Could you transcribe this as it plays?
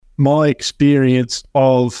my experience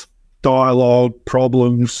of dialogue,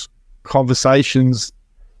 problems, conversations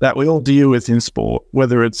that we all deal with in sport,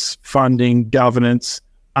 whether it's funding, governance,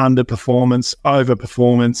 underperformance,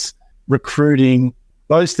 overperformance, recruiting,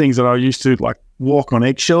 those things that I used to like walk on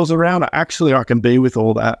eggshells around, I can be with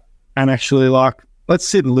all that and actually like, let's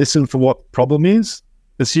sit and listen for what the problem is.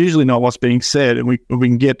 It's usually not what's being said, and we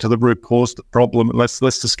can get to the root cause of the problem, and let's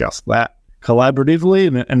discuss that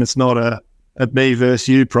collaboratively, and it's not a me versus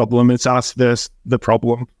you problem, it's us versus the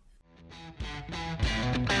problem.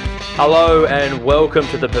 Hello and welcome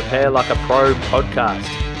to the Prepare Like a Pro podcast.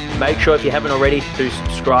 Make sure if you haven't already to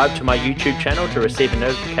subscribe to my YouTube channel to receive a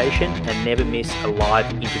notification and never miss a live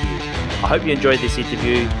interview. I hope you enjoyed this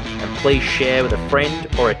interview, and please share with a friend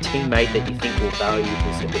or a teammate that you think will value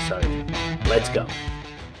this episode. Let's go.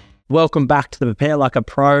 Welcome back to the Prepare Like a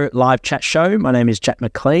Pro live chat show. My name is Jack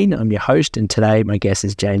McLean. I'm your host, and today my guest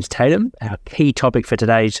is James Tatham. Our key topic for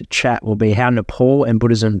today's chat will be how Nepal and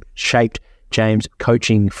Buddhism shaped James'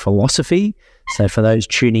 coaching philosophy. So for those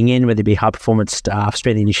tuning in, whether it be high-performance staff,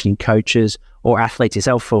 strength and conditioning coaches, or athletes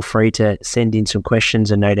yourself, feel free to send in some questions,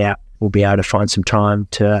 and no doubt we'll be able to find some time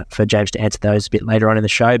for James to answer those a bit later on in the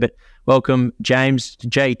show. But welcome, James, to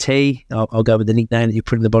JT. I'll go with the nickname that you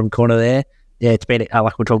put in the bottom corner there. Yeah, it's been,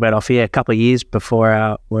 like we'll talk about off here, a couple of years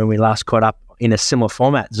before when we last caught up in a similar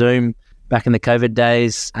format, Zoom, back in the COVID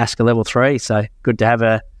days, Ask a Level 3. So good to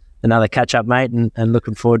have another catch-up, mate, and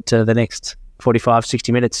looking forward to the next 45,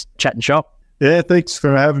 60 minutes chat and shop. Yeah, thanks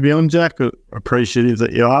for having me on, Jack. Appreciative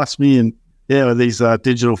that you asked me. And yeah, these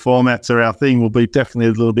digital formats are our thing. We'll be definitely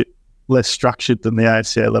a little bit less structured than the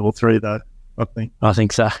AIS Level 3, though, I think. I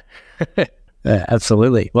think so. Yeah,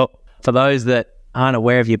 absolutely. Well, for those that aren't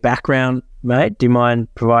aware of your background, mate, do you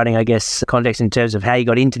mind providing, I guess, context in terms of how you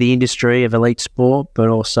got into the industry of elite sport, but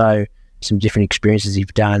also some different experiences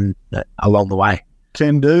you've done along the way?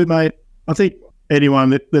 Can do, mate. I think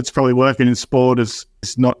anyone that's probably working in sport is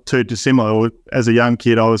not too dissimilar. As a young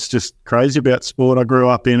kid, I was just crazy about sport. I grew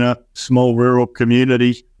up in a small rural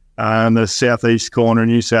community in the southeast corner of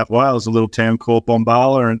New South Wales, a little town called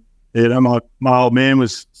Bombala. And you know, my old man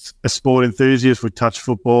was a sport enthusiast. We touched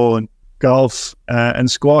football and golf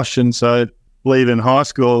and squash. And so leaving high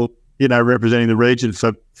school, you know, representing the region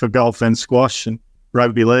for golf and squash and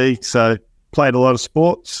rugby league. So played a lot of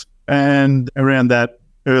sports. And around that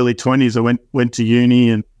early 20s, I went to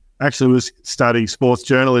uni and actually was studying sports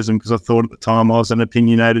journalism because I thought at the time I was an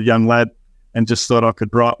opinionated young lad and just thought I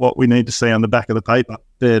could write what we need to see on the back of the paper.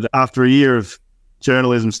 But after a year of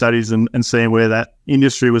journalism studies and seeing where that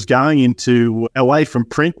industry was going into, away from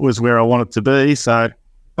print was where I wanted to be. So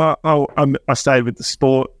I stayed with the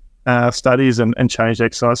sport studies and changed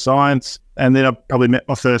exercise science. And then I probably met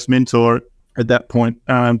my first mentor at that point,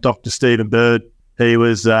 Dr. Stephen Bird. He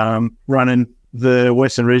was running the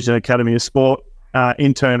Western Region Academy of Sport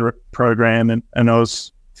intern program, and I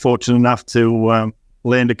was fortunate enough to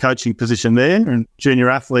land a coaching position there, and junior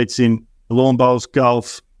athletes in lawn bowls,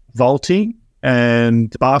 golf, vaulting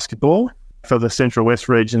and basketball for the Central West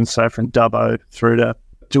region, so from Dubbo through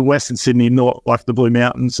to Western Sydney, north, like the Blue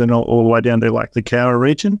Mountains, and all the way down to like the Cowra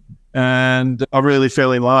region. And I really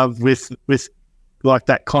fell in love with like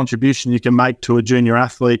that contribution you can make to a junior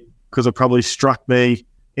athlete, because it probably struck me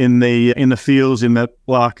in the fields, in that,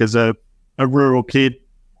 like, as a rural kid,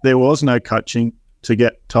 there was no coaching to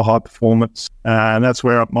get to high performance, and that's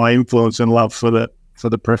where my influence and love for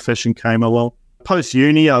the profession came along. Post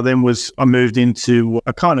uni, I moved into,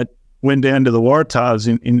 I kind of went down to the Waratahs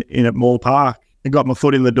in at Moore Park and got my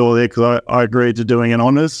foot in the door there because I agreed to doing an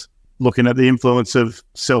honours, looking at the influence of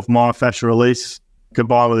self-myofascial release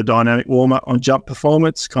combined with a dynamic warm-up on jump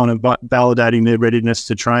performance, kind of validating their readiness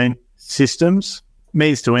to train systems.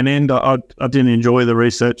 Means to an end, I didn't enjoy the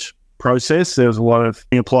research process. There was a lot of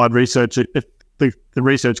applied research. The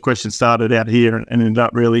research question started out here and ended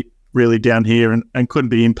up really, really down here, and couldn't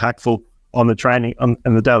be impactful on the training and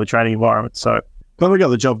the daily training environment. So when we got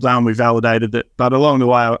the job done, we validated it. But along the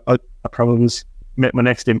way, I probably met my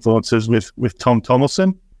next influences with Tom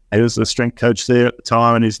Tomlinson. He was the strength coach there at the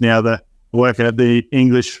time, and he's now working at the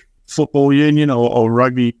English Football Union or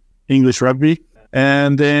rugby, English rugby.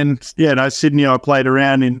 And then, Sydney, I played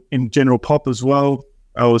around in general pop as well.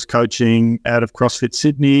 I was coaching out of CrossFit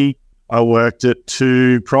Sydney. I worked at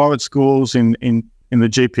 2 private schools in the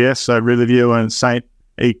GPS, so Riverview and St.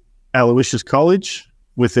 Aloysius College,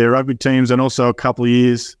 with their rugby teams, and also a couple of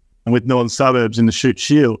years with Northern Suburbs in the Shoot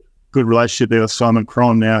Shield. Good relationship there with Simon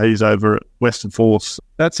Cron. Now he's over at Western Force.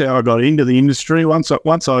 That's how I got into the industry. Once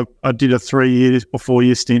I did a 3-year or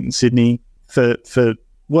 4-year stint in Sydney for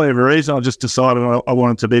whatever reason, I just decided I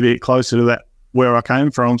wanted to be a bit closer to that where I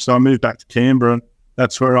came from. So I moved back to Canberra, and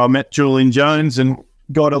that's where I met Julian Jones and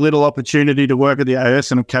got a little opportunity to work at the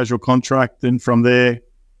AIS on a casual contract. And from there,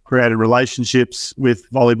 created relationships with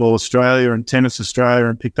Volleyball Australia and Tennis Australia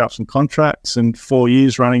and picked up some contracts, and 4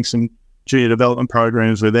 years running some junior development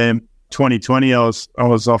programs with them. 2020, I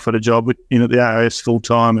was offered a job at the AIS full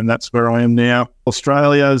time, and that's where I am now.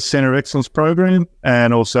 Australia's Centre of Excellence program,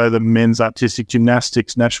 and also the Men's Artistic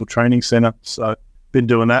Gymnastics National Training Centre. So been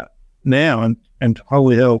doing that now, and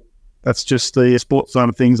holy hell, that's just the sports side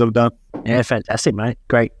of things I've done. Yeah, fantastic, mate.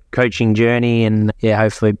 Great coaching journey, and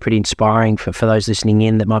hopefully pretty inspiring for those listening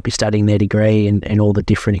in that might be studying their degree, and all the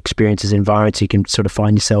different experiences and environments you can sort of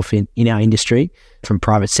find yourself in our industry, from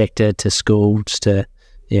private sector to schools to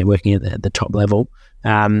working at the top level.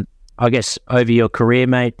 I guess over your career,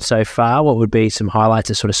 mate, so far, what would be some highlights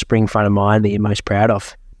that sort of spring front of mind that you're most proud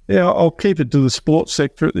of? Yeah, I'll keep it to the sports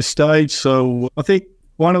sector at this stage. So I think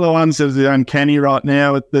one of the ones that is uncanny right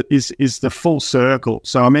now that is the full circle.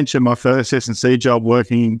 So I mentioned my first S&C job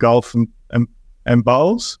working in golf and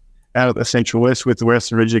bowls out at the Central West with the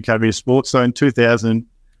Western Region Academy of Sports. So in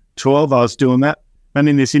 2012, I was doing that. And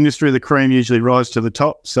in this industry, the cream usually rise to the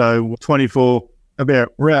top. So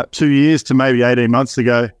about 2 years to maybe 18 months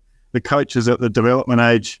ago, the coaches at the development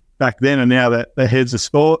age back then and now that they're heads of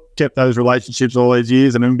sport, kept those relationships all these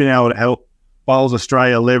years, and have been able to help Bowls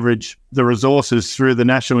Australia leverage the resources through the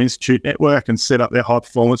National Institute network and set up their high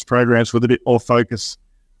performance programs with a bit more focus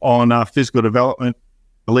on physical development,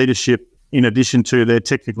 leadership, in addition to their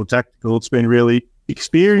technical tactical. It's been really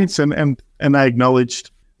experienced, and they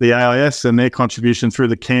acknowledged the AIS and their contribution through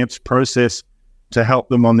the camps process to help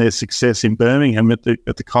them on their success in Birmingham at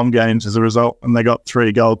the Com Games as a result. And they got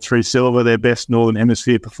 3 gold, 3 silver, their best Northern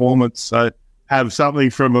Hemisphere performance. So have something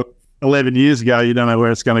from 11 years ago, you don't know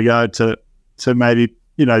where it's going to go, to maybe,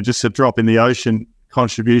 just a drop in the ocean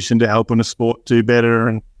contribution to helping a sport do better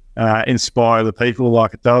and inspire the people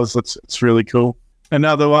like it does. It's really cool.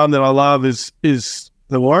 Another one that I love is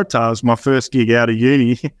the Waratahs, my first gig out of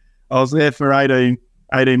uni. I was there for 18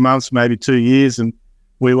 months, maybe 2 years, and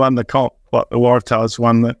we won the comp. Like the Waratahs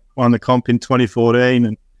won the comp in 2014,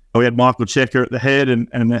 and we had Michael Checker at the head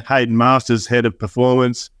and Hayden Masters head of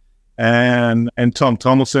performance, and Tom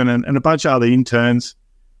Tomlinson and a bunch of other interns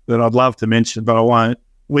that I'd love to mention, but I won't.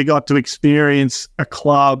 We got to experience a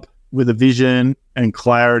club with a vision and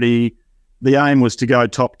clarity. The aim was to go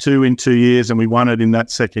top 2 in 2 years, and we won it in that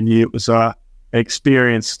second year. It was an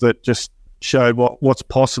experience that just showed what's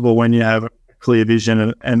possible when you have a clear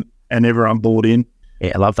vision and everyone bought in.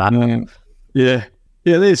 Yeah, I love that. Yeah.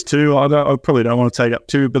 There's 2. I probably don't want to take up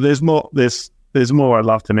 2, but there's more. There's more I'd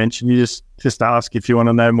love to mention. You just ask if you want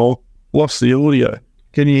to know more. What's the audio?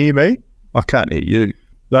 Can you hear me? I can't hear you.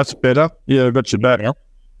 That's better. Yeah, I got your back.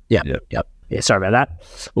 Yep. Yeah, sorry about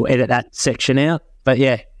that. We'll edit that section out. But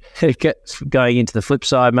yeah, going into the flip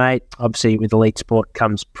side, mate, obviously with elite sport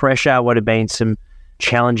comes pressure. What have been some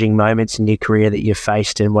challenging moments in your career that you've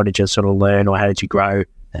faced, and what did you sort of learn, or how did you grow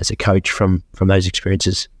as a coach from those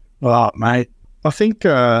experiences? Oh, mate, I think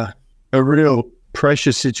a real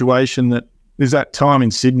pressure situation that is that time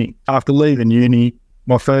in Sydney. After leaving uni,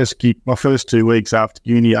 my first 2 weeks after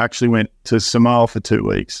uni, I actually went to Samoa for 2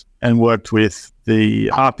 weeks and worked with the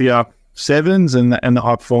Harpia Sevens and the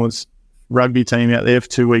high performance rugby team out there for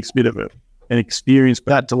 2 weeks. Bit of an experience,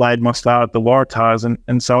 but that delayed my start at the Waratahs,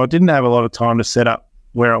 and so I didn't have a lot of time to set up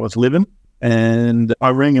where I was living. And I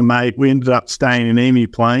rang a mate. We ended up staying in Emu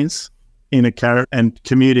Plains in a car and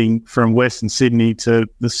commuting from Western Sydney to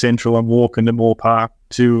the central and walking to Moore Park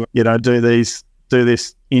to do this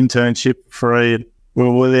internship for free. And we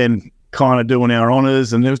were then kind of doing our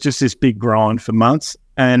honours, and there was just this big grind for months.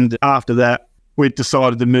 And after that, we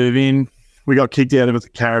decided to move in. We got kicked out of the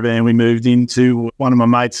caravan. We moved into one of my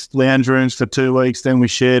mates' lounge rooms for 2 weeks. Then we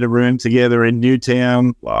shared a room together in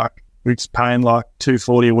Newtown. We was paying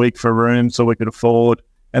 $240 a week for a room so we could afford.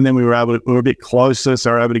 And then we were a bit closer, so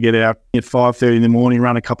we were able to get out at 5:30 in the morning,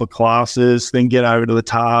 run a couple of classes, then get over to the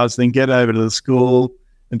TARS, then get over to the school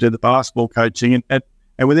and do the basketball coaching. And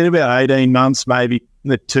within about 18 months, maybe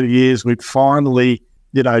the 2 years, we'd finally,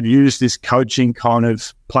 use this coaching kind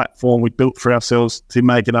of platform we built for ourselves to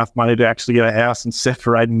make enough money to actually get a house and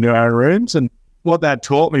separate into our own rooms. And what that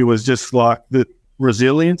taught me was just the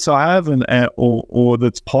resilience I have or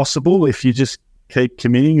that's possible if you just keep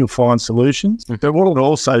committing, you'll find solutions. Mm-hmm. But what it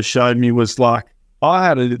also showed me was I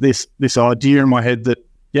had this idea in my head that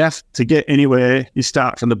yes, to get anywhere, you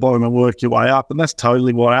start from the bottom and work your way up. And that's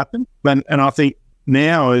totally what happened. And I think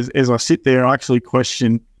now as I sit there, I actually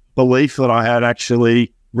question belief that I had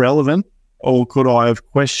actually relevant, or could I have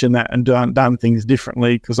questioned that and done things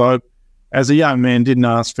differently? Because I, as a young man, didn't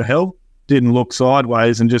ask for help, didn't look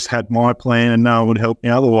sideways and just had my plan and no one would help me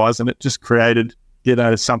otherwise. And it just created,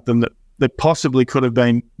 something that possibly could have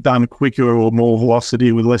been done quicker or more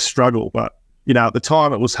velocity with less struggle. But, at the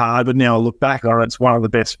time it was hard, but now I look back on it, it's one of the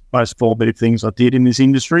best, most formative things I did in this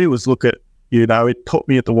industry was look at, it put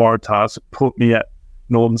me at the Waratahs, it put me at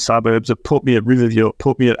Northern Suburbs, it put me at Riverview, it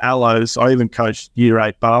put me at Allos. I even coached Year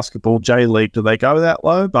 8 basketball, J-League. Do they go that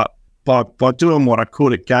low? But by doing what I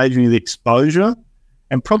could, it gave me the exposure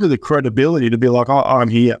and probably the credibility to be like, I'm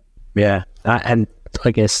here. Yeah. And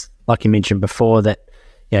I guess, like you mentioned before, that,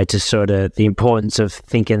 just sort of the importance of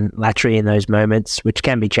thinking laterally in those moments, which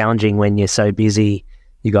can be challenging when you're so busy,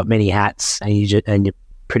 you got many hats and you're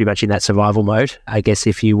pretty much in that survival mode. I guess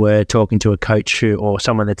if you were talking to a coach or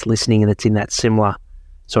someone that's listening and that's in that similar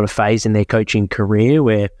sort of phase in their coaching career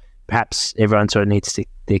where perhaps everyone sort of needs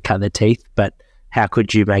to cut their teeth, but how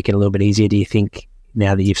could you make it a little bit easier, do you think,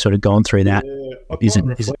 now that you've sort of gone through that? It's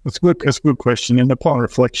a good question. And upon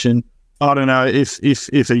reflection, I don't know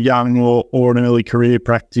if a young or an early career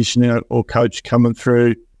practitioner or coach coming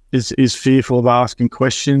through is fearful of asking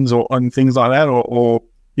questions and things like that, or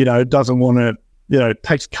doesn't want to, it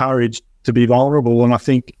takes courage to be vulnerable. And I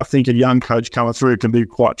think a young coach coming through can be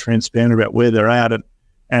quite transparent about where they're at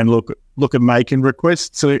and look at making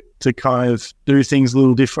requests to kind of do things a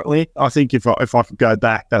little differently. I think if I could go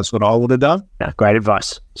back, that's what I would have done. Yeah, great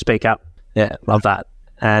advice. Speak up. Yeah, love that.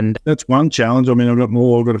 And that's one challenge. I mean, I've got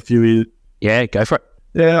more. I've got a few here. Yeah, go for it.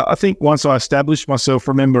 Yeah, I think once I established myself,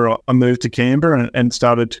 remember I moved to Canberra and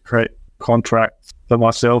started to create contracts for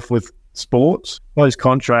myself with sports. Those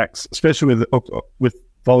contracts, especially with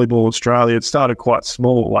Volleyball Australia, it started quite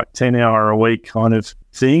small, like 10-hour-a-week kind of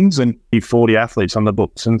things, and 40 athletes on the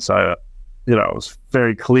books. And so, it was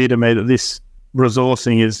very clear to me that this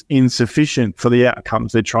resourcing is insufficient for the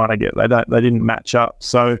outcomes they're trying to get. They didn't match up.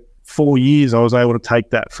 So 4 years, I was able to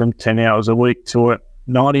take that from 10 hours a week to a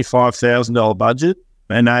 $95,000 budget,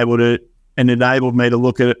 and enabled me to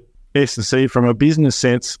look at S&C from a business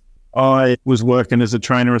sense. I was working as a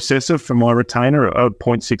trainer assessor for my retainer, a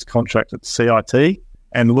 0.6 contract at CIT,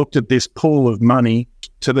 and looked at this pool of money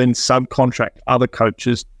to then subcontract other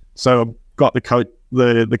coaches. So I got the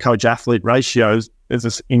coach athlete ratios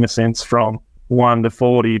in a sense from 1 to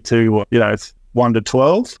 40 to 1 to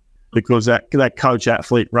 12, because that coach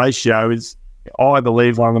athlete ratio is, I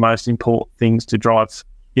believe, one of the most important things to drive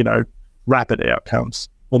rapid outcomes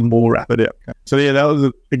or more rapid outcomes. So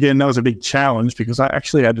that was a big challenge, because I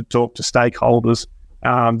actually had to talk to stakeholders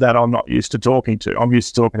that I'm not used to talking to. I'm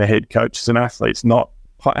used to talking to head coaches and athletes, not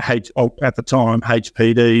at the time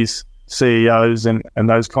HPDs, CEOs, and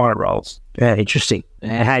those kind of roles. Yeah, interesting.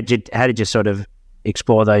 How did you sort of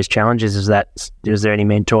explore those challenges? Was there any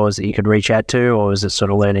mentors that you could reach out to, or was it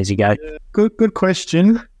sort of learn as you go? Good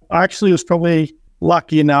question. I actually was probably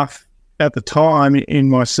lucky enough at the time in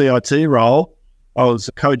my CIT role. I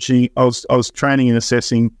was coaching. I was training and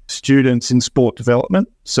assessing students in sport development,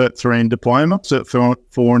 Cert 3 and diploma, Cert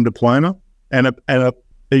 4 and diploma, and a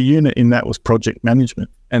unit in that was project management.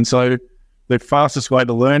 And so the fastest way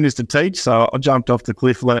to learn is to teach. So I jumped off the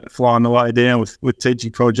cliff, flying the way down with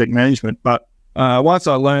teaching project management. But once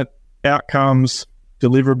I learnt outcomes,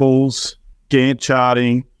 deliverables, Gantt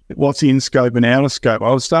charting, what's in scope and out of scope,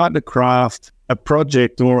 I was starting to craft a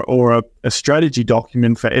project or a strategy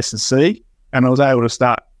document for S&C, and I was able to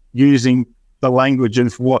start using the language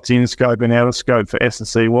of what's in scope and out of scope for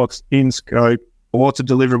S&C, what's in scope, what's a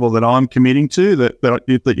deliverable that I'm committing to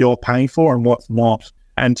that you're paying for, and what's not.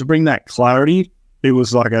 And to bring that clarity, it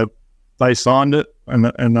was like they signed it and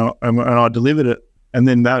I delivered it, and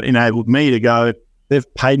then that enabled me to go,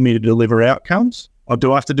 they've paid me to deliver outcomes.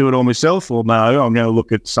 Do I have to do it all myself? Or no, I'm going to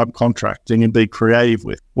look at subcontracting and be creative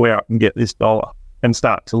with where I can get this dollar, and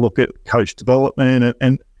start to look at coach development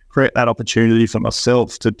and create that opportunity for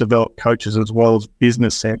myself to develop coaches as well as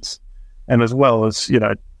business sense, and as well as,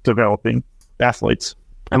 developing athletes.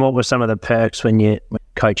 And what were some of the perks when you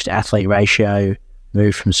coached athlete ratio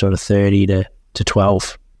moved from sort of 30 to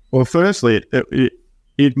 12? Well, firstly,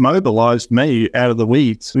 it mobilised me out of the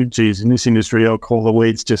weeds. Geez, in this industry, I'll call the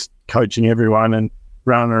weeds just coaching everyone and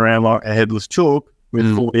running around like a headless chalk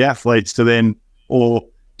with 40 athletes or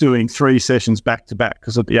doing 3 sessions back to back.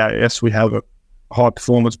 Because at the AIS, we have a high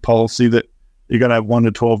performance policy that you're going to have 1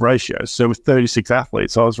 to 12 ratios. So with 36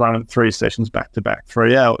 athletes, I was running 3 sessions back to back,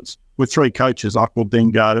 3 hours. With 3 coaches, I could then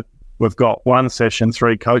go, we've got 1 session,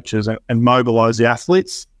 3 coaches, and mobilise the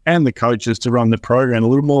athletes and the coaches to run the program a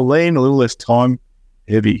little more lean, a little less time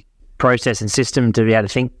heavy. Process and system to be able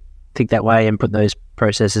to think that way and put those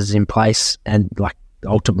processes in place, and like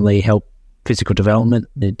ultimately help physical development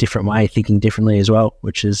in a different way, thinking differently as well,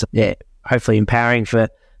 which is hopefully empowering for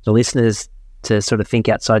the listeners to sort of think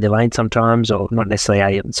outside your lane sometimes, or not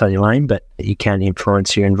necessarily outside your lane, but you can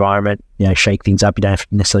influence your environment, shake things up. You don't have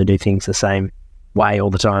to necessarily do things the same way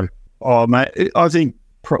all the time. Oh, mate, I think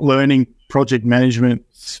learning project management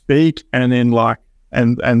speak and then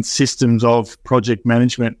and systems of project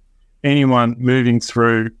management, anyone moving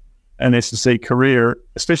through an S&C career,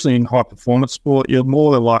 especially in high performance sport, you're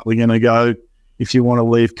more than likely going to go, if you want to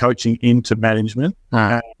leave coaching, into management,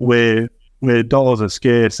 where dollars are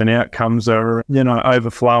scarce and outcomes are,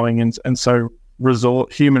 overflowing. And so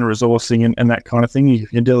human resourcing and that kind of thing,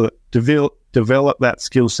 if you develop that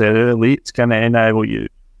skill set early, it's going to enable you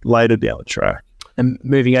later down the track. And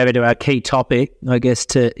moving over to our key topic, I guess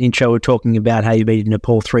to intro, we're talking about how you been to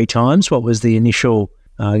Nepal 3 times. What was the initial,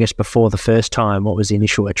 before the first time, what was the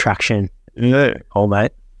initial attraction? Yeah. Oh,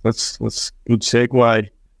 mate. That's good segue.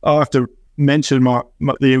 I have to mention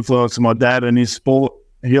the influence of my dad and his sport.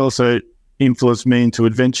 He also influenced me into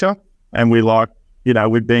adventure, and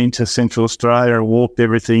we've been to Central Australia and walked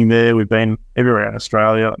everything there. We've been everywhere in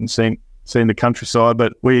Australia and seen the countryside,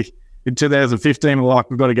 but in 2015 we're like,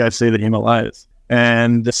 we've got to go see the Himalayas.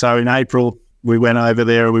 And so in April we went over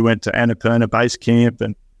there. We went to Annapurna base camp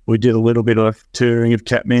and we did a little bit of touring of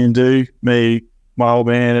Kathmandu, me, my old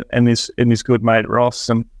man and this good mate Ross.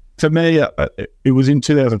 And for me, it was in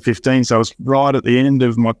 2015, so I was right at the end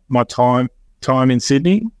of my time in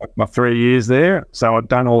Sydney, like my 3 years there. So I'd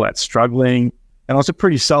done all that struggling, and I was a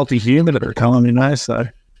pretty salty human at the time, so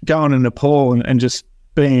going to Nepal and just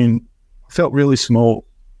felt really small,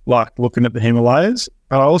 like looking at the Himalayas.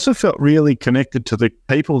 But I also felt really connected to the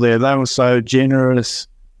people there. They were so generous,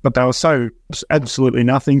 but they were so absolutely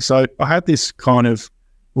nothing. So I had this kind of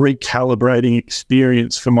recalibrating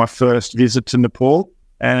experience for my first visit to Nepal.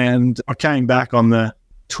 And I came back on the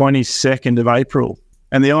 22nd of April.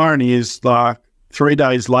 And the irony is, 3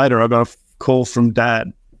 days later, I got a call from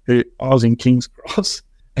Dad, I was in King's Cross.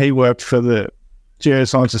 He worked for the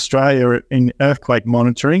Geoscience Australia in earthquake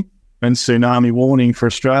monitoring and tsunami warning for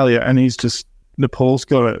Australia. And Nepal's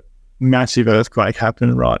got a massive earthquake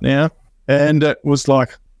happening right now. And it was I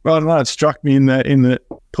don't know, it struck me in the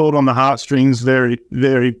pulled on the heartstrings very,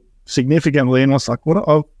 very significantly. And I was like,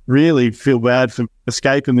 I really feel bad for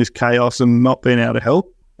escaping this chaos and not being able to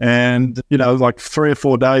help. And, 3 or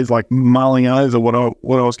 4 days, mulling over what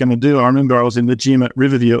I was going to do. I remember I was in the gym at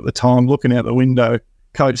Riverview at the time, looking out the window.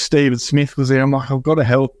 Coach Stephen Smith was there. I'm like, I've got to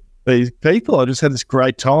help these people. I just had this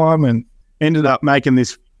great time and ended up making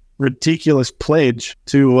this ridiculous pledge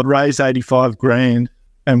to raise 85 grand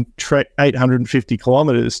and trek 850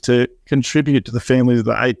 kilometres to contribute to the families of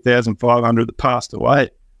the 8,500 that passed away.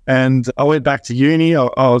 And I went back to uni. I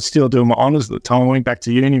was still doing my honours at the time. I went back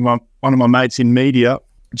to uni. One of my mates in media,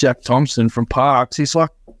 Jack Thompson from Parks, he's like,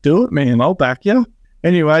 do it, man. I'll back you.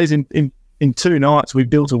 Anyways, in 2 nights, we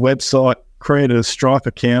built a website, created a Stripe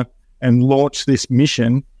account and launched this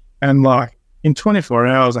mission. And in 24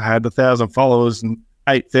 hours, I had 1,000 followers and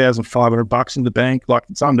 $8,500 in the bank.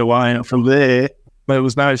 It's underway. And from there, there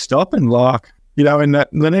was no stopping. In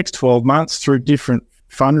the next 12 months, through different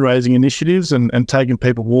fundraising initiatives and taking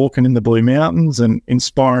people walking in the Blue Mountains and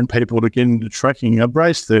inspiring people to get into trekking, I've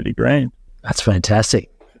raised 30 grand. That's fantastic.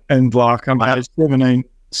 And I'm paid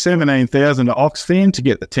 17,000 to Oxfam to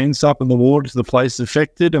get the tents up in the water to the places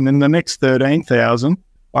affected. And then the next 13,000,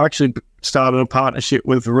 I actually started a partnership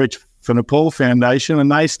with the Reach for Nepal Foundation,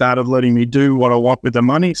 and they started letting me do what I want with the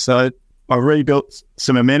money. So I rebuilt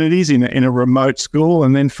some amenities in a remote school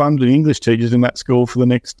and then funded English teachers in that school for the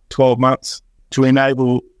next 12 months to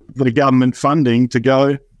enable the government funding to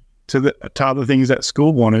go to other things that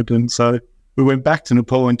school wanted. And so we went back to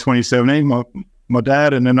Nepal in 2017. My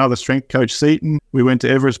dad and another strength coach, Seaton, we went to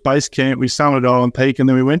Everest Base Camp, we summited Island Peak, and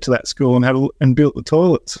then we went to that school and built the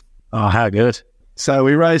toilets. Oh, how good. So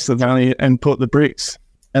we raised the money and put the bricks.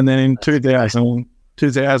 And then in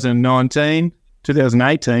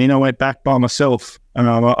 2018, I went back by myself. And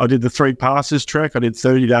I did the 3 passes trek. I did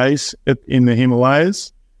 30 days in the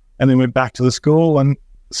Himalayas, and then went back to the school and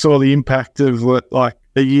saw the impact of a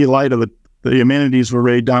year later, the amenities were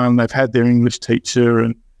redone. They've had their English teacher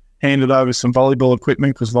and handed over some volleyball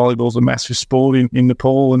equipment because volleyball's a massive sport in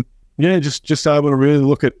Nepal. And just able to really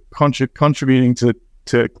look at contributing to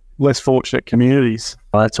less fortunate communities.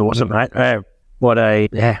 Oh, that's awesome, mate. Hey, what a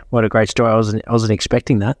great story. I wasn't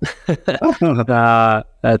expecting that.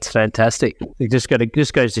 That's fantastic. It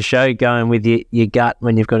just goes to show, going with your gut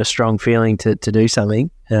when you've got a strong feeling to do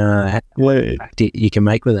something, you can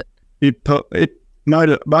make with it.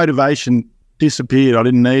 Motivation disappeared. I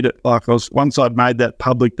didn't need it. Once I'd made that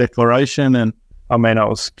public declaration, and I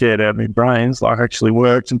was scared out of my brains. Actually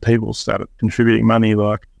worked, and people started contributing money.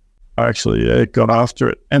 I actually got after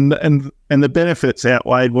it, and the benefits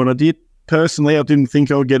outweighed what I did. Personally, I didn't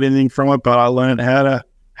think I would get anything from it, but I learned how to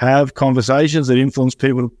have conversations that influence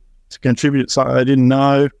people to contribute to something they didn't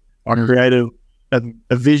know. I created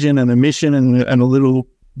a vision and a mission and a little,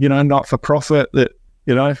 not-for-profit that,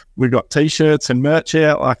 we got T-shirts and merch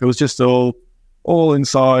out. Like, it was just all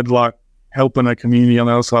inside, like, helping a community on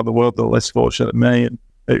the other side of the world that are less fortunate than me. And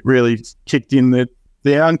it really kicked in the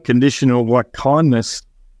unconditional, like, kindness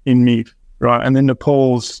in me, right? And then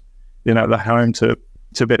Nepal's, the home to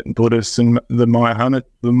Tibetan Buddhists and the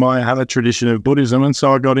Mayahana tradition of Buddhism. And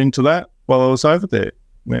so I got into that while I was over there.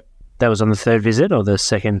 Yeah. That was on the third visit or the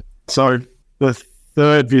second? So the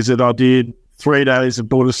third visit, I did 3 days of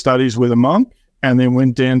Buddhist studies with a monk, and then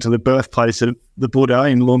went down to the birthplace of the Buddha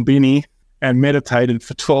in Lumbini and meditated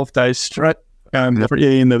for 12 days straight in the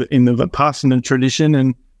Vipassana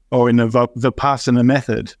tradition or in the Vipassana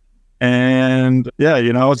method. And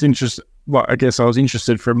I was interested. Well, I guess I was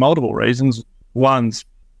interested for multiple reasons. One's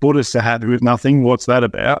Buddhists are happy with nothing. What's that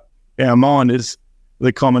about? Our mind is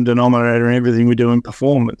the common denominator in everything we do in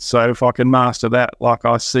performance. So if I can master that, like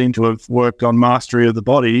I seem to have worked on mastery of the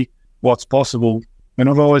body, what's possible? And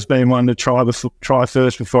I've always been one to try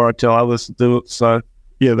first before I tell others to do it. So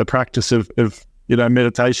the practice of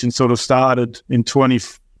meditation sort of started in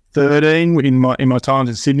 2013 in my times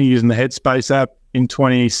in Sydney using the Headspace app. In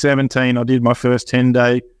 2017, I did my first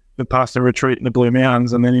 10-day Vipassana retreat in the Blue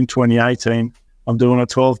Mountains, and then in 2018, I'm doing a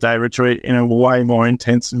 12-day retreat in a way more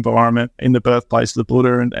intense environment in the birthplace of the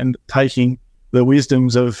Buddha, and taking the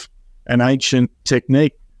wisdoms of an ancient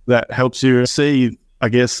technique that helps you see, I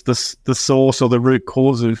guess, the source or the root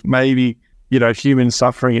cause of maybe, human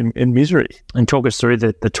suffering and misery. And talk us through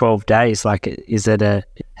the 12 days. Like, is it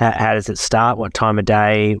how does it start? What time of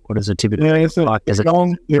day? What is it typically like? Is it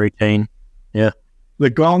routine? Yeah. The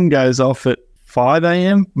gong goes off at 5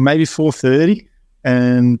 a.m., maybe 4:30,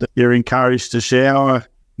 and you're encouraged to shower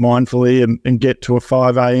mindfully and get to a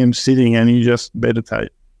 5 a.m. sitting, and you just meditate.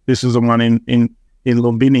 This is the one in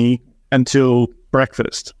Lumbini until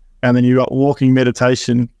breakfast. And then you got walking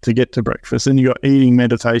meditation to get to breakfast, and you got eating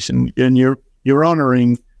meditation, and you're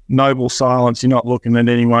honouring noble silence. You're not looking at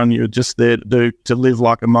anyone. You're just there to live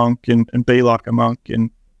like a monk and be like a monk. And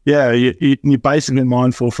you're basically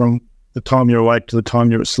mindful from the time you're awake to the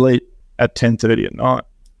time you're asleep at 10:30 at night.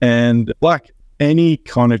 And like any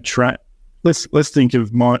kind of let's think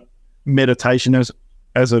of my meditation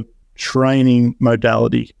as a training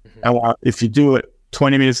modality. And if you do it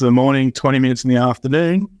 20 minutes in the morning, 20 minutes in the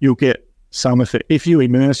afternoon, you'll get some effect. If you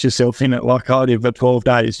immerse yourself in it like I did for 12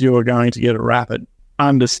 days, you are going to get a rapid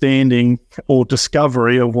understanding or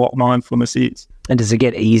discovery of what mindfulness is. And does it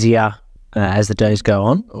get easier as the days go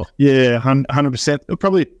on? Or? Yeah, 100%.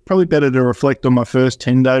 Probably better to reflect on my first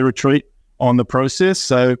 10-day retreat on the process.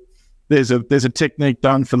 So there's a technique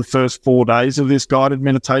done for the first 4 days of this guided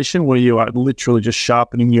meditation where you are literally just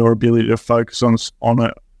sharpening your ability to focus on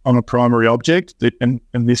a primary object, and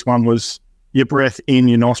this one was your breath in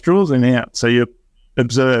your nostrils and out. So you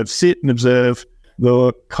sit and observe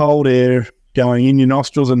the cold air going in your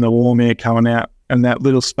nostrils and the warm air coming out, and that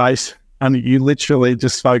little space, and you literally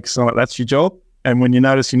just focus on it. That's your job. And when you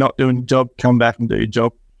notice you're not doing your job, come back and do your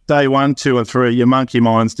job. Day 1, 2, and 3, your monkey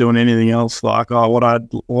mind's doing anything else, like what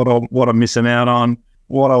I'm missing out on,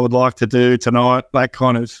 what I would like to do tonight, that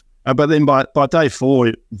kind of. But then by day 4,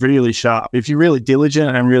 you're really sharp. If you're really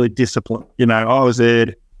diligent and really disciplined, I was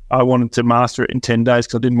there. I wanted to master it in 10 days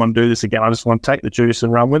because I didn't want to do this again. I just want to take the juice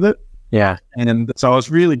and run with it. Yeah. And so I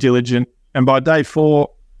was really diligent. And by day 4,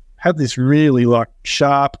 had this really like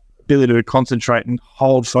sharp ability to concentrate and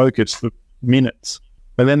hold focus for minutes.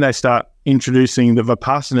 But then they start introducing the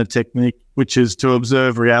Vipassana technique, which is to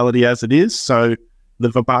observe reality as it is. So the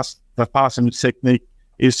Vipassana technique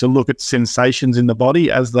is to look at sensations in the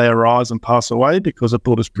body as they arise and pass away, because a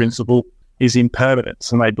Buddhist principle is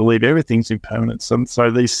impermanence, and they believe everything's impermanence. And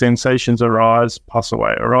so these sensations arise, pass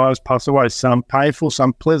away, some painful,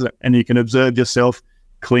 some pleasant. And you can observe yourself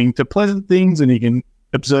cling to pleasant things, and you can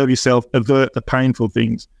observe yourself avert the painful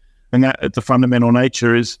things. And that at the fundamental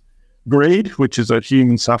nature is greed, which is a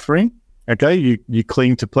human suffering. Okay, you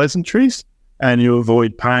cling to pleasantries and you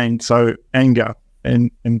avoid pain. So anger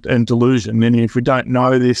and delusion. And if we don't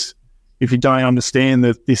know this, if you don't understand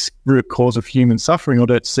that this root cause of human suffering, or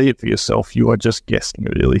don't see it for yourself, you are just guessing,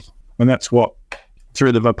 really. And that's what,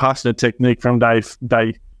 through the Vipassana technique from day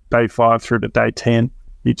 5 through to day 10,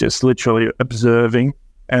 you're just literally observing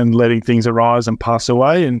and letting things arise and pass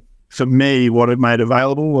away. And for me, what it made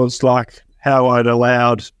available was like how I'd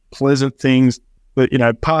allowed pleasant things, but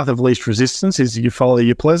path of least resistance is you follow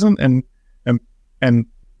your pleasant, and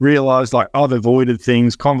realized like I've avoided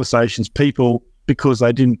things, conversations, people, because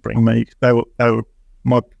they didn't bring me. They were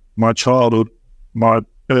my childhood, my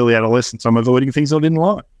early adolescence. I'm avoiding things I didn't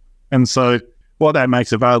like. And so what that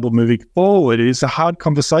makes available moving forward is the hard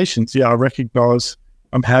conversations. Yeah, I recognize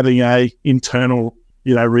I'm having a internal,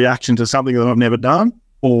 reaction to something that I've never done,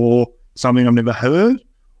 or something I've never heard,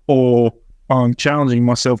 or I'm challenging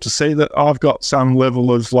myself to see that I've got some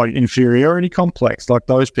level of like inferiority complex. Like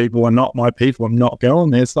those people are not my people. I'm not going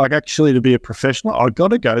there. It's like, actually, to be a professional, I've got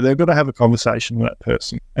to go there. I've got to have a conversation with that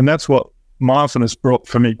person. And that's what mindfulness brought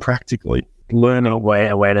for me practically. Learning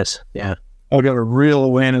awareness. Yeah. I've got a real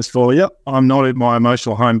awareness for, yep, I'm not in my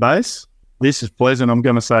emotional home base. This is pleasant. I'm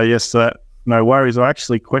going to say yes to that. No worries. I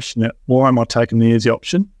actually question it. Why am I taking the easy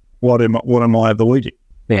option? What am I avoiding?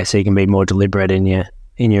 Yeah, so you can be more deliberate in your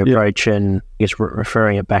approach, and I guess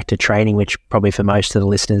referring it back to training, which probably for most of the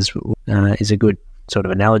listeners is a good sort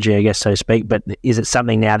of analogy, I guess, so to speak. But is it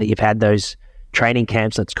something now that you've had those training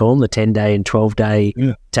camps, let's call them, the 10-day and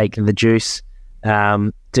 12-day, taking the juice,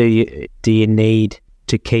 do you need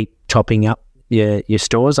to keep topping up your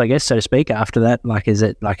stores, I guess, so to speak, after that? Like, is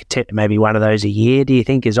it like maybe one of those a year, do you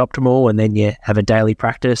think, is optimal, and then you have a daily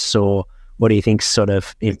practice, or what do you think sort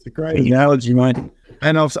of... It's a great analogy, mate.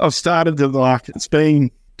 And I've started to, like, it's been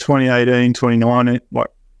 2018, 2019, like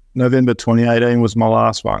November 2018 was my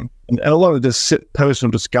last one. And a lot of just personal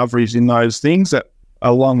discoveries in those things that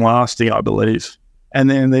are long-lasting, I believe. And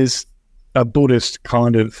then there's a Buddhist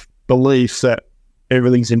kind of belief that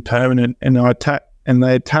everything's impermanent, and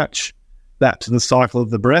they attach that to the cycle of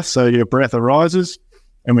the breath. So your breath arises,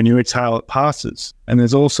 and when you exhale, it passes. And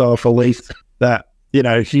there's also a belief that,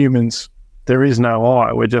 humans, there is no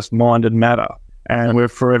I, we're just mind and matter, and we're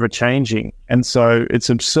forever changing. And so it's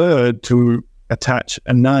absurd to attach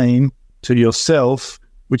a name to yourself,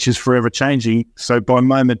 which is forever changing. So by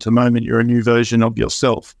moment to moment, you're a new version of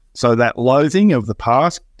yourself. So that loathing of the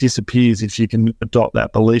past disappears if you can adopt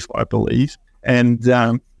that belief, I believe. And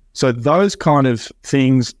so those kind of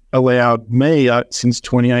things allowed me since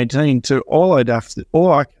 2018 to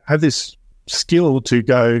I have this skill to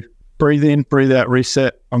go breathe in, breathe out,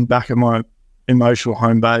 reset. I'm back at my emotional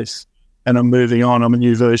home base, and I'm moving on. I'm a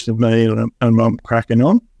new version of me, and I'm cracking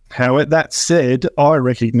on. However, that said, I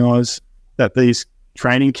recognise that these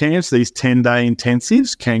training camps, these 10-day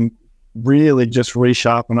intensives, can really just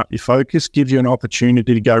resharpen up your focus, give you an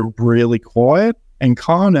opportunity to go really quiet and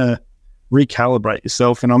kind of recalibrate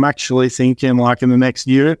yourself. And I'm actually thinking, like, in the next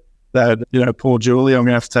year that, poor Julie, I'm going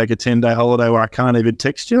to have to take a 10-day holiday where I can't even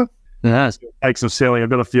text you. Yes. Take some silly. I've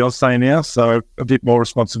got a fiance now, so a bit more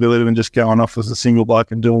responsibility than just going off as a single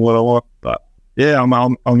bloke and doing what I want. But yeah,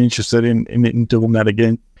 I'm interested in doing that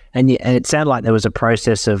again. And it sounded like there was a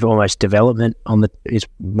process of almost development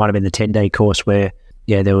might have been the 10-day course where,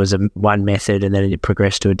 there was one method and then it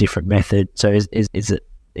progressed to a different method. So is it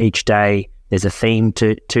each day there's a theme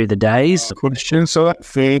to the days? Question. So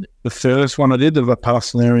the first one I did, the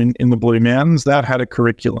Vipassana in the Blue Mountains, that had a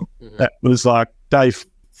curriculum. Mm-hmm. That was like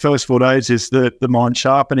first 4 days is the mind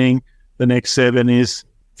sharpening. The next 7 is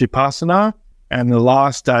Vipassana. And the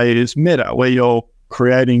last day is metta, where you're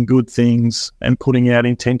creating good things and putting out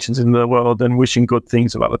intentions in the world and wishing good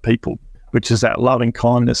things of other people, which is that loving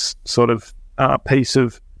kindness sort of piece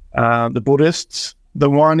of the Buddhists. The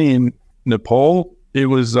one in Nepal, it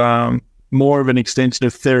was more of an extension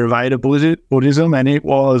of Theravada Buddhism, and it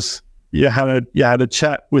was you had a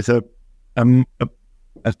chat with a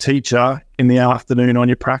teacher in the afternoon on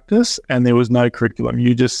your practice, and there was no curriculum.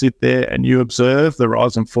 You just sit there and you observe the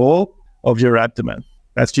rise and fall of your abdomen.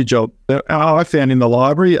 That's your job. I found in the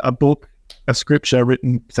library a scripture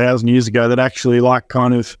written 1,000 years ago that actually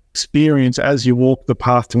kind of experience as you walk the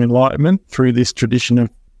path to enlightenment through this tradition of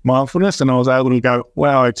mindfulness. And I was able to go,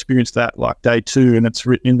 wow, I experienced that day 2, and it's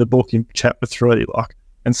written in the book in chapter 3.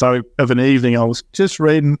 And so of an evening, I was just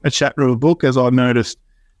reading a chapter of a book as I noticed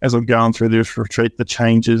as I'm going through this retreat, the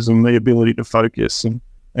changes and the ability to focus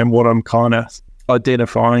and what I'm kind of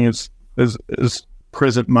identifying as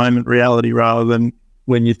present moment reality, rather than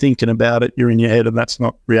when you're thinking about it, you're in your head and that's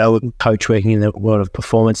not reality. Coach working in the world of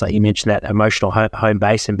performance, like you mentioned, that emotional home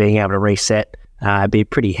base and being able to reset, be a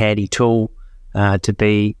pretty handy tool to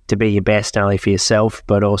be your best, not only for yourself,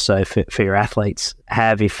 but also for your athletes.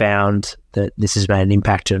 Have you found that this has made an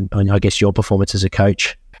impact on I guess, your performance as a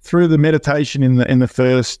coach? Through the meditation in the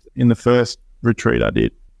first retreat I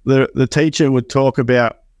did, the teacher would talk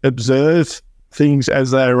about observe things as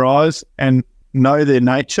they arise and know their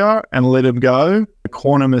nature and let them go.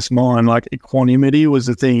 Equanimous mind, like equanimity was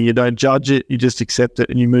the thing. You don't judge it, you just accept it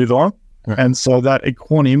and you move on. Right. And so that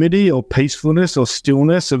equanimity or peacefulness or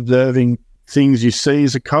stillness, observing things you see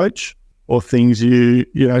as a coach or things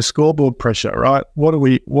scoreboard pressure, right?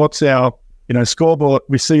 What's our, scoreboard?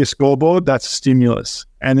 We see a scoreboard, that's a stimulus.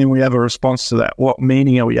 And then we have a response to that. What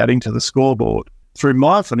meaning are we adding to the scoreboard? Through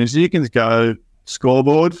mindfulness, you can go,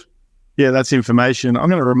 scoreboard, yeah, that's information. I'm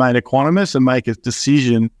going to remain equanimous and make a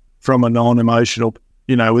decision from a non-emotional,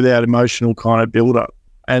 without emotional kind of build-up.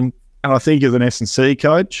 And I think as an S&C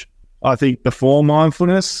coach, I think before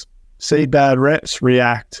mindfulness, see bad reps,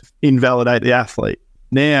 react, invalidate the athlete.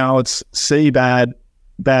 Now it's see bad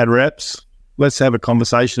reps, let's have a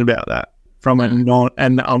conversation about that.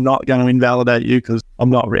 And I'm not going to invalidate you because I'm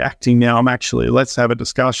not reacting now. Let's have a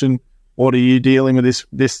discussion. What are you dealing with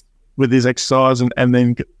this exercise? And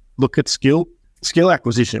then look at skill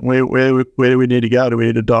acquisition. Where do we need to go? Do we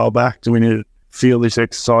need to dial back? Do we need to feel this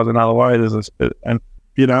exercise another way? As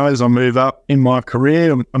I move up in my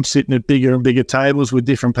career, I'm sitting at bigger and bigger tables with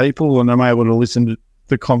different people, and I'm able to listen to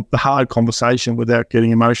the hard conversation without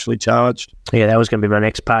getting emotionally charged. Yeah, that was going to be my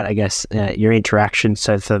next part, I guess. Your interaction,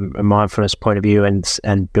 so from a mindfulness point of view and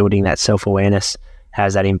building that self-awareness,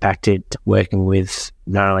 has that impacted working with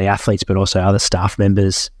not only athletes but also other staff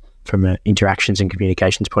members from an interactions and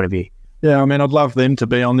communications point of view? Yeah, I'd love them to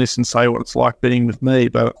be on this and say what it's like being with me.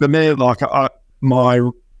 But for me,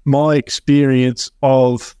 my experience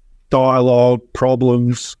of dialogue,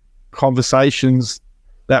 problems, conversations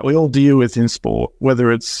that we all deal with in sport, whether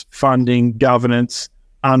it's funding, governance,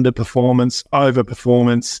 underperformance,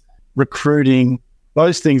 overperformance, recruiting,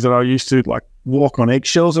 those things that I used to walk on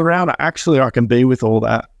eggshells around, I can be with all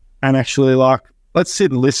that and actually let's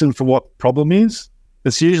sit and listen for what the problem is.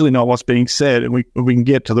 It's usually not what's being said, and we can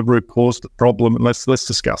get to the root cause of the problem, and let's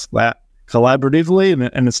discuss that collaboratively,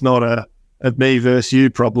 and it's not a me versus you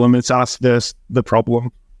problem, it's us versus the problem.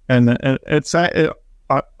 And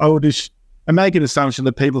I make an assumption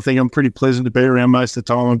that people think I'm pretty pleasant to be around most of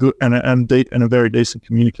the time. I'm good and deep and a very decent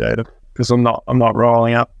communicator because I'm not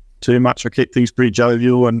rolling up too much. I keep things pretty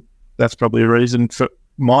jovial, and that's probably a reason for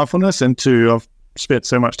mindfulness. And two, I've spent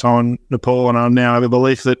so much time in Nepal, and I now have a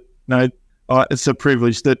belief that it's a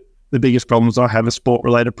privilege that the biggest problems I have are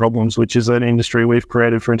sport-related problems, which is an industry we've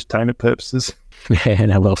created for entertainment purposes. Yeah,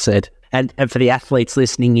 no, well said. And for the athletes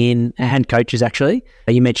listening in, and coaches actually,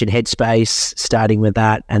 you mentioned Headspace, starting with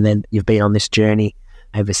that, and then you've been on this journey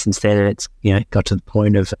ever since then, and it's got to the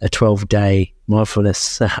point of a 12-day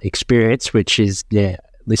mindfulness experience, which is,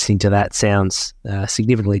 listening to that sounds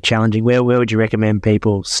significantly challenging. Where would you recommend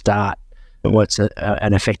people start? What's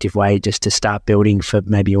an effective way just to start building for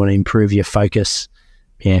maybe you want to improve your focus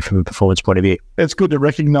from a performance point of view? It's good to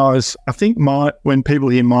recognise, I think when people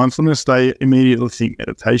hear mindfulness, they immediately think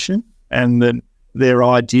meditation, and then their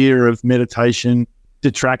idea of meditation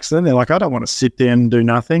detracts them. They're like, I don't want to sit there and do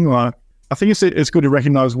nothing. I think it's good to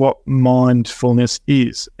recognise what mindfulness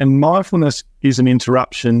is. And mindfulness is an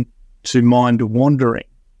interruption to mind wandering.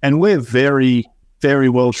 And we're very, very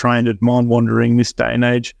well trained at mind wandering this day and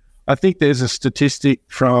age. I think there's a statistic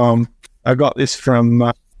I got this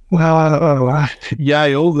from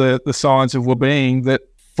Yale, the Science of Wellbeing, that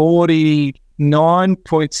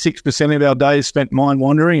 49.6% of our days spent mind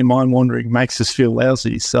wandering, and mind wandering makes us feel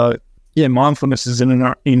lousy. So, mindfulness is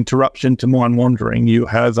an interruption to mind wandering. You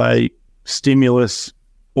have a stimulus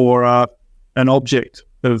or an object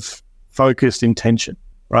of focused intention,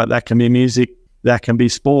 right? That can be music, that can be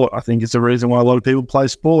sport. I think it's the reason why a lot of people play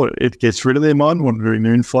sport. It gets rid of their mind wandering.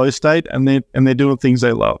 They're in flow state, and they're doing things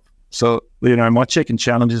they love. So, my check and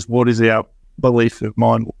challenge is, what is our belief of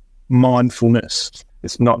mindfulness?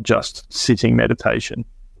 It's not just sitting meditation.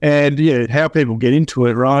 And how people get into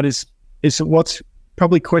it, right, is what's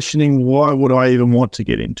probably questioning, why would I even want to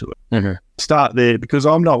get into it? Mm-hmm. Start there, because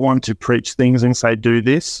I'm not one to preach things and say, do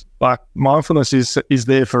this. Mindfulness is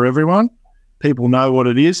there for everyone. People know what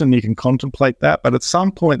it is, and you can contemplate that. But at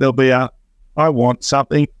some point, there'll be I want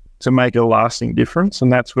something to make a lasting difference.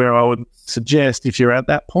 And that's where I would suggest, if you're at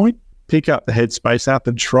that point, pick up the Headspace app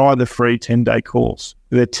and try the free 10-day course.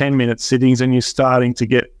 They're 10-minute sittings, and you're starting to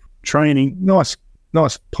get training. Nice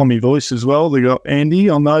pommy voice as well. They got Andy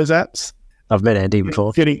on those apps. I've met Andy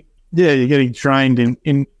before. You're getting trained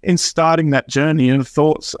in starting that journey, and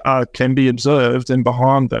thoughts can be observed, and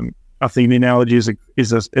behind them, I think the analogy is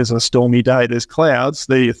a stormy day. There's clouds,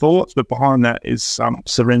 they're your thoughts, but behind that is some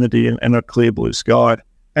serenity and a clear blue sky.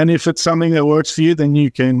 And if it's something that works for you, then you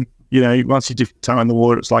can, once you dip your toe in the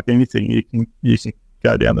water, it's like anything. You can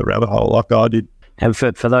go down the rabbit hole like I did. And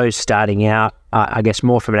for those starting out, I guess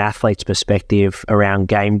more from an athlete's perspective around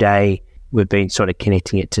game day, we've been sort of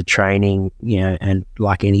connecting it to training, and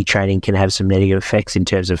like any training can have some negative effects in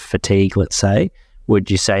terms of fatigue, let's say. Would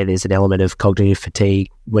you say there's an element of cognitive fatigue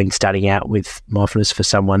when starting out with mindfulness for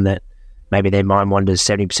someone that maybe their mind wanders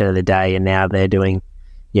 70% of the day and now they're doing,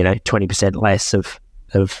 20% less of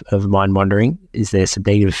mind wandering. Is there some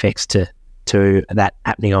negative effects to that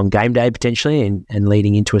happening on game day potentially and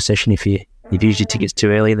leading into a session if you've used your tickets too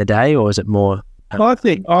early in the day, or is it more? I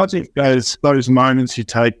think those moments you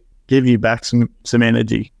take give you back some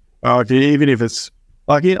energy. Even if it's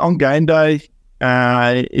like on game day,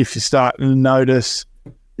 if you start to notice,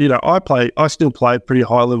 I still play pretty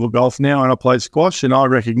high level golf now, and I play squash, and I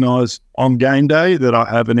recognise on game day that I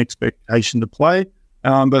have an expectation to play.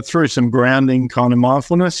 But through some grounding kind of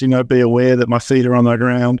mindfulness, be aware that my feet are on the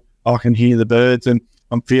ground, I can hear the birds, and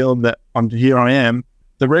I'm feeling that here I am.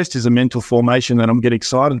 The rest is a mental formation that I'm getting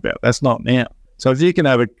excited about. That's not now. So if you can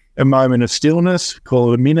have a moment of stillness,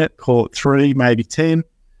 call it a minute, call it 3, maybe 10,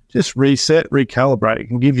 just reset, recalibrate. It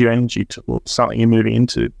can give you energy to something you're moving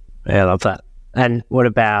into. Yeah, I love that. And what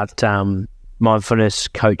about mindfulness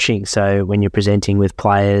coaching? So when you're presenting with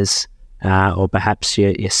players or perhaps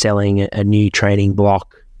you're selling a new training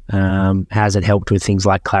block, how's it helped with things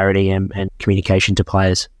like clarity and communication to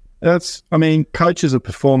players? Coaches are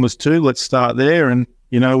performers too. Let's start there. And,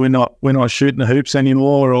 we're not shooting the hoops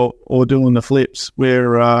anymore or doing the flips.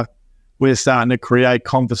 We're starting to create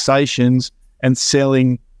conversations and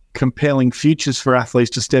selling compelling futures for athletes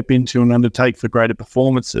to step into and undertake for greater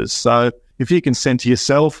performances. So if you can center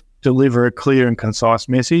yourself, deliver a clear and concise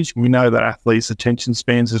message, we know that athletes' attention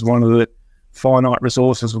spans is one of the finite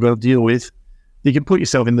resources we've got to deal with. You can put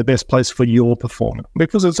yourself in the best place for your performance,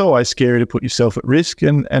 because it's always scary to put yourself at risk.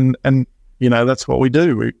 And that's what we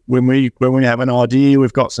do. When we have an idea,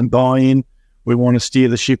 we've got some buy-in, we want to steer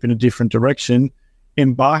the ship in a different direction.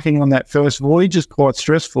 Embarking on that first voyage is quite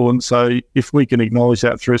stressful. And so if we can acknowledge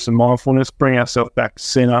that through some mindfulness, bring ourselves back to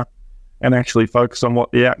center and actually focus on what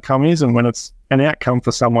the outcome is. And when it's an outcome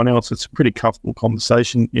for someone else, it's a pretty comfortable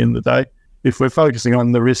conversation at the end of the day. If we're focusing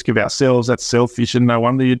on the risk of ourselves, that's selfish, and no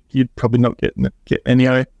wonder you'd probably not get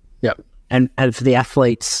anywhere. Yep. And for the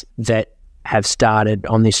athletes that have started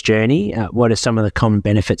on this journey, what are some of the common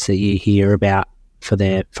benefits that you hear about from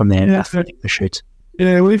their athletic pursuits?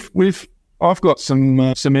 Yeah, I've got some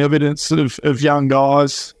evidence of young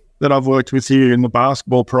guys that I've worked with here in the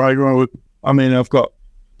basketball program. I've got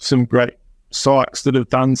some great psychs that have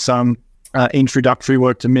done some introductory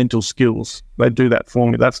work to mental skills. They do that for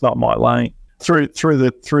me. That's not my lane. Through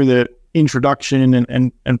the introduction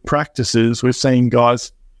and practices, we've seen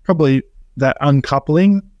guys probably that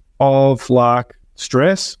uncoupling of like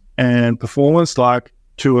stress and performance, like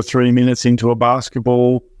 2 or 3 minutes into a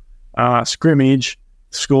basketball scrimmage,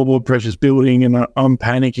 scoreboard pressure's building and I'm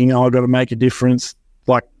panicking, I've got to make a difference,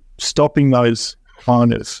 like stopping those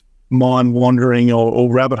kind of mind wandering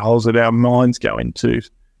or rabbit holes that our minds go into.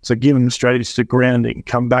 So give them strategies to grounding,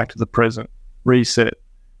 come back to the present, reset,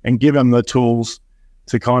 and give them the tools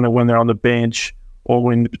to kind of, when they're on the bench or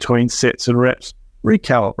when between sets and reps,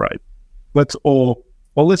 recalibrate.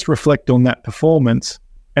 Let's reflect on that performance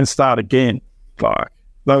and start again. Like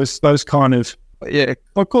those kind of, I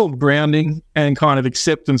call it grounding and kind of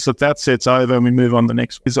acceptance that set's over and we move on to the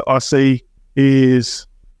next. I see is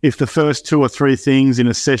if the first 2 or 3 things in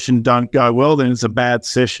a session don't go well, then it's a bad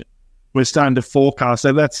session. We're starting to forecast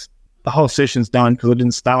that the whole session's done because it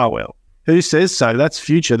didn't start well. Who says so? That's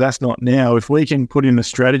future. That's not now. If we can put in a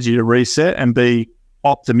strategy to reset and be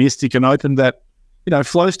optimistic and open that,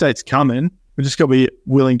 flow state's coming, we just got to be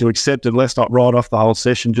willing to accept it. Let's not write off the whole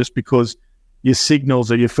session just because your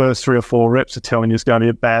signals of your first 3 or 4 reps are telling you it's going to be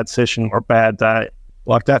a bad session or a bad day.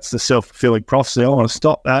 Like that's the self-fulfilling prophecy. I want to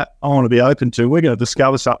stop that. I want to be open to, we're going to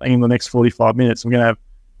discover something in the next 45 minutes. We're going to have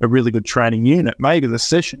a really good training unit, maybe the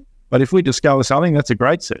session. But if we discover something, that's a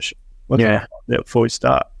great session. Before we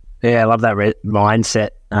start. Yeah, I love that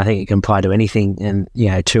mindset. I think it can apply to anything.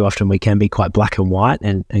 And, too often we can be quite black and white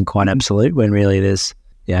and quite absolute when really there's,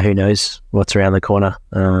 who knows what's around the corner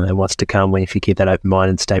and what's to come if you keep that open mind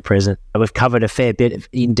and stay present. We've covered a fair bit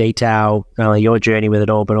in detail, not only your journey with it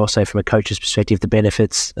all, but also from a coach's perspective, the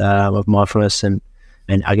benefits of mindfulness and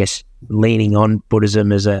I guess leaning on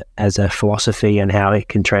Buddhism as a philosophy and how it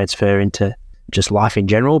can transfer into just life in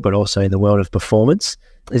general, but also in the world of performance.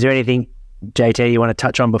 Is there anything, JT, you want to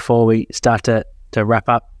touch on before we start to wrap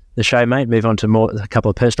up the show, mate? Move on to a couple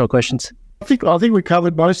of personal questions. I think we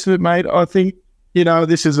covered most of it, mate. I think,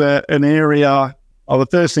 this is an area. The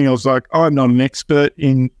first thing I was like, I'm not an expert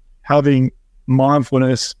in having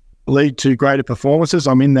mindfulness lead to greater performances.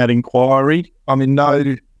 I'm in that inquiry. I'm in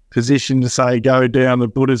no position to say go down the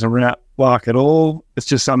Buddhism route like at all. It's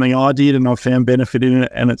just something I did and I found benefit in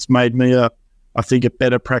it, and it's made me a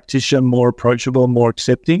better practitioner, more approachable, more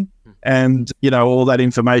accepting. And, all that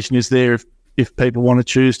information is there if people want to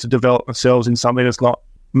choose to develop themselves in something that's not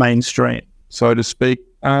mainstream, so to speak.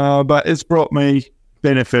 But it's brought me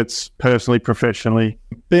benefits personally, professionally.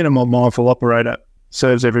 Being a more mindful operator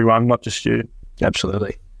serves everyone, not just you.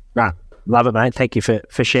 Absolutely. Right. Love it, mate. Thank you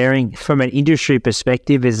for sharing. From an industry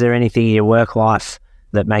perspective, is there anything in your work life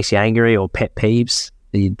that makes you angry or pet peeves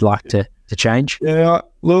that you'd like to change? Yeah,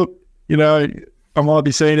 look, I might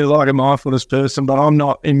be seen as like a mindfulness person, but I'm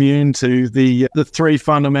not immune to the three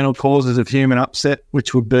fundamental causes of human upset,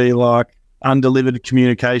 which would be like undelivered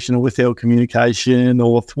communication or withheld communication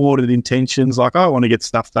or thwarted intentions, like I want to get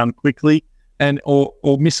stuff done quickly, and or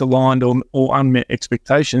misaligned or unmet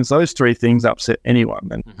expectations. Those three things upset anyone.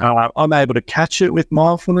 And I'm able to catch it with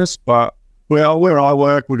mindfulness, but where I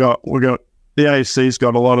work, we got the AIS's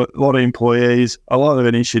got a lot of employees, a lot of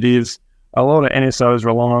initiatives, a lot of NSOs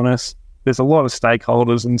rely on us. There's a lot of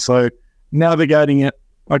stakeholders, and so navigating it,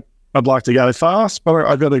 I'd like to go fast, but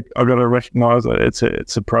I've got to recognise that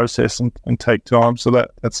it's a process and take time. So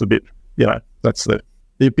that's a bit, that's the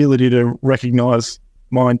ability to recognise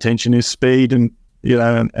my intention is speed, and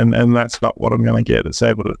and that's not what I'm going to get. It's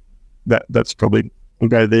able to that's probably we'll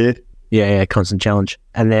go there. Yeah, constant challenge.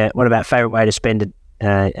 And what about favourite way to spend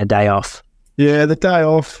a day off? Yeah, the day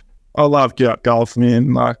off. I love golf,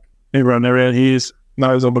 man. Like everyone around here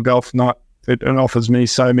knows I'm a golf nut. It offers me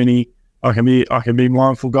so many. I can be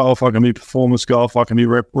mindful golf. I can be performance golf. I can be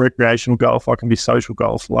recreational golf. I can be social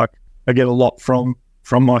golf. Like I get a lot from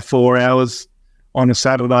my 4 hours on a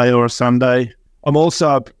Saturday or a Sunday. I'm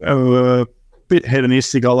also a bit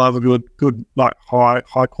hedonistic. I love a good like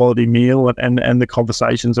high quality meal and the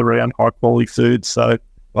conversations around high quality food. So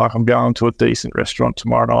like I'm going to a decent restaurant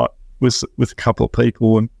tomorrow night with a couple of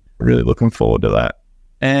people, and really looking forward to that.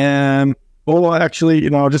 And I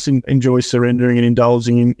actually, I just enjoy surrendering and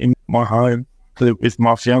indulging in my home with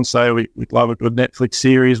my fiance. We love a good Netflix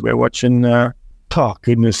series. We're watching, oh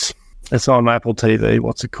goodness, it's on Apple TV.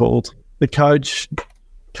 What's it called? The Coach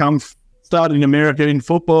started in America in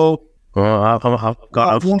football. Well,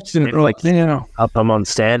 I've watched it right now. I'm on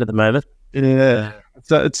Stand at the moment. Yeah,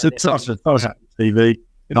 so it's on TV.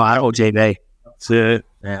 Apple TV.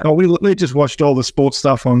 Yeah. Oh, we just watched all the sports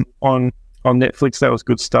stuff on Netflix. That was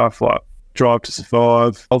good stuff. Like Drive to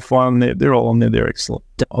Survive, Golf One. They're all on there. They're excellent.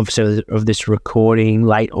 Obviously, of this recording,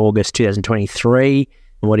 late August 2023.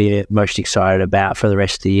 What are you most excited about for the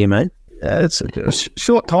rest of the year, mate? It's a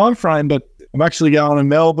short time frame, but I'm actually going to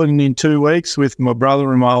Melbourne in 2 weeks with my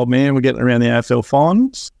brother and my old man. We're getting around the AFL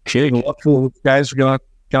finals. Huge. A lot of games we're going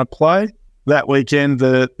to play. That weekend,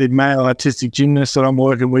 the male artistic gymnasts that I'm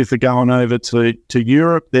working with are going over to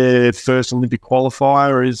Europe. Their first Olympic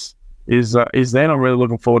qualifier is then. I'm really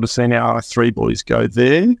looking forward to seeing our three boys go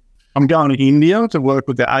there. I'm going to India to work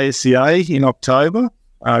with the ASCA in October.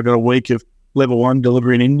 I've got a week of level 1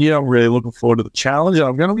 delivery in India. I'm really looking forward to the challenge.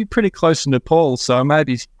 I'm going to be pretty close to Nepal, so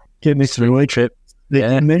maybe getting this 3-week trip there.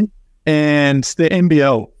 And the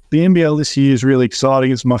NBL. The NBL this year is really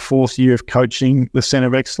exciting. It's my 4th year of coaching the Centre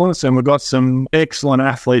of Excellence, and we've got some excellent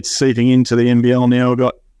athletes seeping into the NBL now. We've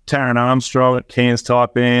got Taran Armstrong at Cairns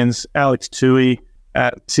Taipans, Alex Tui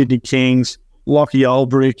at Sydney Kings, Lockie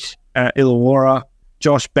Ulbrich at Illawarra,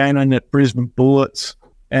 Josh Bannon at Brisbane Bullets,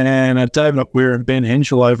 and David Okwira and Ben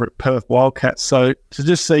Henschel over at Perth Wildcats. So to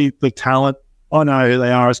just see the talent, I know who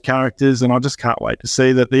they are as characters, and I just can't wait to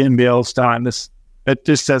see that the NBL is starting this. It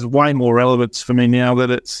just has way more relevance for me now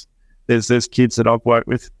that there's kids that I've worked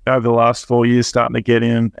with over the last 4 years starting to get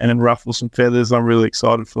in and ruffle some feathers. I'm really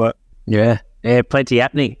excited for that. Yeah, plenty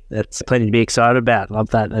happening. That's plenty to be excited about.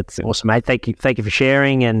 Love that. That's awesome, mate. Thank you for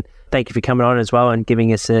sharing, and thank you for coming on as well and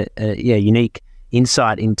giving us a unique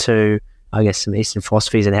insight into, I guess, some Eastern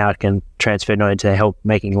philosophies and how it can transfer not only to help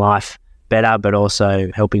making life better, but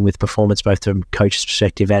also helping with performance, both from coach's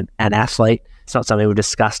perspective and athlete. It's not something we've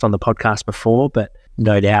discussed on the podcast before, but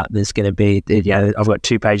no doubt there's going to be, I've got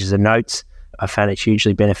 2 pages of notes. I found it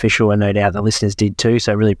hugely beneficial, and no doubt the listeners did too.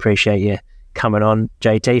 So I really appreciate you coming on,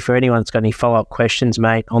 JT. For anyone that's got any follow-up questions,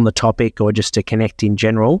 mate, on the topic or just to connect in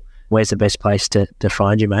general, where's the best place to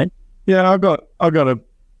find you, mate? Yeah, I've got an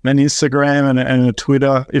Instagram and a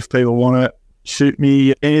Twitter. If people want to shoot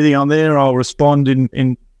me anything on there, I'll respond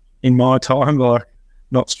in my time, like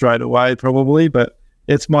not straight away probably, but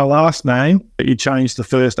it's my last name, but you change the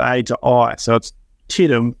first A to I. So it's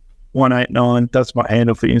Tatham189. That's my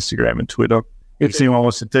handle for Instagram and Twitter. If anyone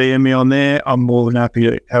wants to DM me on there, I'm more than happy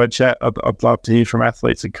to have a chat. I'd love to hear from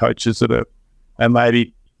athletes and coaches that are and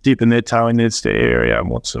maybe dipping their toe in this area and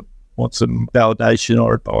want some validation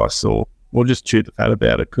or advice, or we'll just chew the fat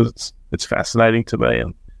about it because it's fascinating to me,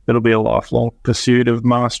 and it'll be a lifelong pursuit of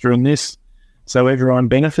mastering this, so everyone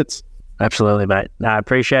benefits. Absolutely, mate. No, I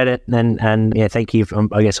appreciate it. And yeah, thank you,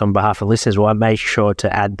 I guess, on behalf of listeners. Well, I make sure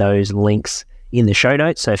to add those links in the show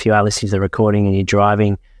notes. So if you are listening to the recording and you're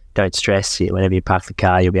driving, don't stress. Whenever you park the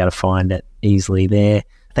car, you'll be able to find it easily there.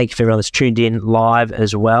 Thank you for everyone that's tuned in live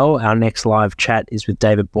as well. Our next live chat is with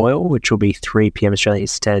David Boyle, which will be 3 p.m. Australian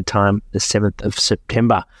Standard Time, the 7th of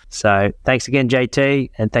September. So thanks again,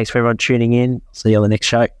 JT, and thanks for everyone tuning in. See you on the next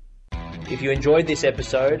show. If you enjoyed this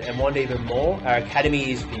episode and want even more, our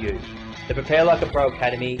Academy is for you. The Prepare Like a Pro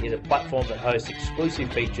Academy is a platform that hosts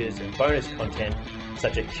exclusive features and bonus content,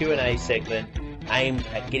 such as a Q&A segment aimed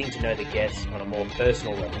at getting to know the guests on a more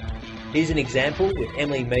personal level. Here's an example with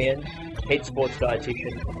Emily Meehan, head sports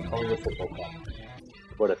dietitian of the Collingwood Football Club.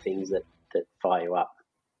 What are things that fire you up?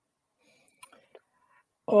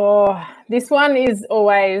 Oh, this one is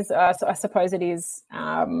always, I suppose it is,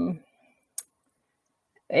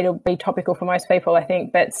 it'll be topical for most people, I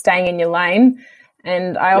think, but staying in your lane.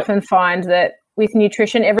 And I often find that with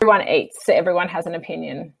nutrition, everyone eats, so everyone has an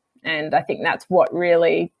opinion. And I think that's what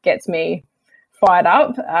really gets me fired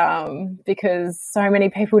up, because so many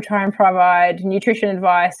people try and provide nutrition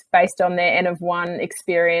advice based on their N of 1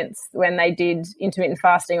 experience when they did intermittent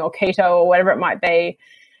fasting or keto or whatever it might be.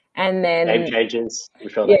 And then game changes,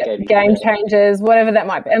 game changes, whatever that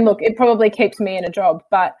might be. And look, it probably keeps me in a job,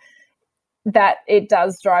 but that it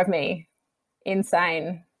does drive me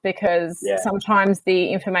insane, because sometimes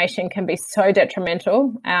the information can be so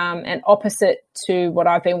detrimental and opposite to what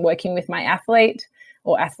I've been working with my athlete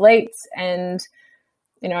or athletes, and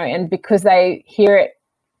and because they hear it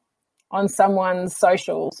on someone's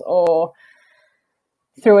socials or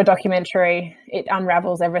through a documentary, it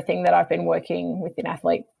unravels everything that I've been working with an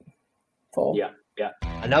athlete for. Yeah.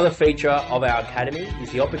 Another feature of our Academy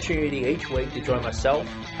is the opportunity each week to join myself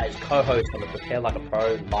as co-host on the Prepare Like a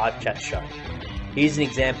Pro live chat show. Here's an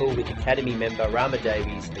example with Academy member Rama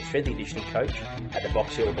Davies, a strength and conditioning coach at the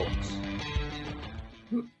Box Hill Hawks.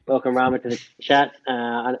 Welcome, Rama, to the chat.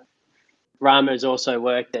 Rama has also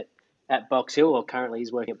worked at Box Hill, or currently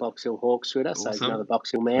he's working at Box Hill Hawks with us. Awesome. So he's another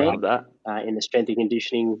Box Hill man in the strength and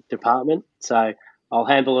conditioning department. So I'll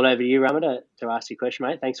handle it over to you, Rama, to ask your question,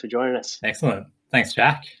 mate. Thanks for joining us. Excellent. Thanks,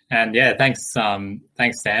 Jack. And yeah, thanks Sam,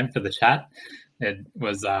 for the chat. It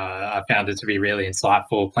was I found it to be really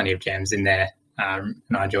insightful, plenty of gems in there, and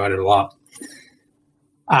I enjoyed it a lot.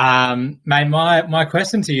 Mate, my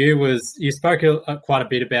question to you was, you spoke quite a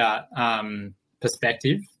bit about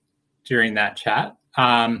perspective during that chat,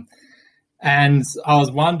 and I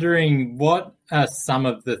was wondering, what are some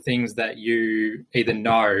of the things that you either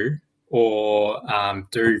know or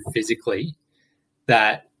do physically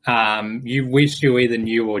that you wish you either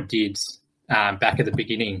knew or did back at the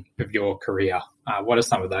beginning of your career? What are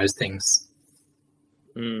some of those things?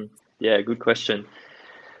 Yeah, good question.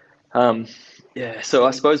 So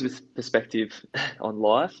I suppose with perspective on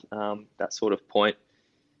life, that sort of point,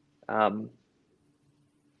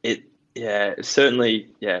 it certainly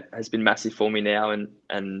has been massive for me now,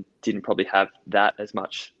 and didn't probably have that as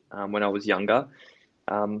much when I was younger.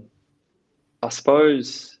 I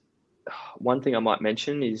suppose one thing I might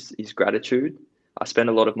mention is gratitude. I spend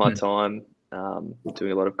a lot of my time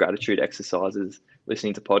doing a lot of gratitude exercises,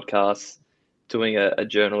 listening to podcasts, doing a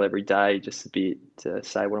journal every day, just to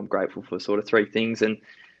say what I'm grateful for, sort of 3 things. And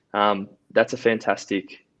that's a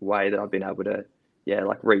fantastic way that I've been able to,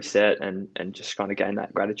 reset and just kind of gain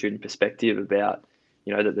that gratitude and perspective about,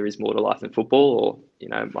 that there is more to life than football,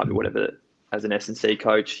 or, might be whatever, as an S&C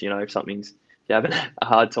coach, if if you're having a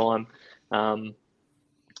hard time,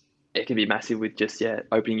 it can be massive with just,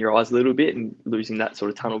 opening your eyes a little bit and losing that sort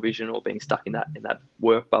of tunnel vision, or being stuck in that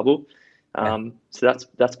work bubble. So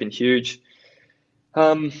that's been huge.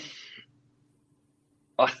 I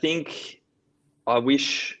think I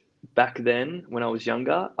wish back then, when I was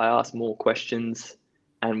younger, I asked more questions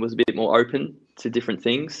and was a bit more open to different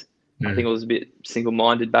things. I think I was a bit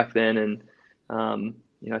single-minded back then, and I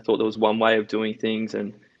thought there was one way of doing things,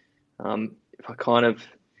 and if I kind of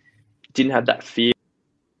didn't have that fear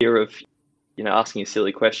of asking a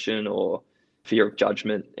silly question or fear of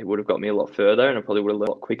judgment, it would have got me a lot further, and I probably would have learned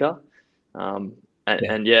a lot quicker.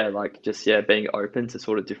 Being open to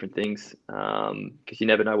sort of different things, because you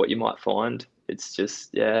never know what you might find. It's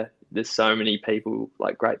just, there's so many people,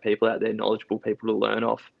 great people out there, knowledgeable people to learn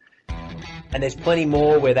off. And there's plenty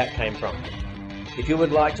more where that came from. If you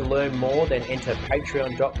would like to learn more, then enter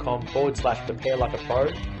patreon.com/prepare like a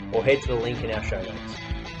pro, or head to the link in our show notes.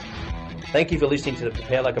 Thank you for listening to the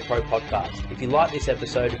Prepare Like a Pro podcast. If you like this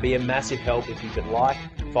episode, it'd be a massive help if you could like,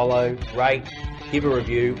 follow, rate, give a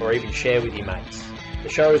review, or even share with your mates. The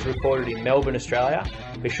show is recorded in Melbourne, Australia.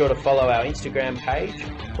 Be sure to follow our Instagram page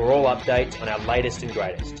for all updates on our latest and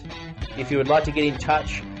greatest. If you would like to get in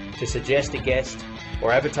touch to suggest a guest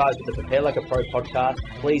or advertise with the Prepare Like a Pro podcast,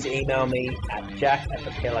 please email me at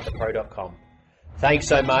jack@preparelikeapro.com. Thanks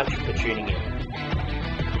so much for tuning in.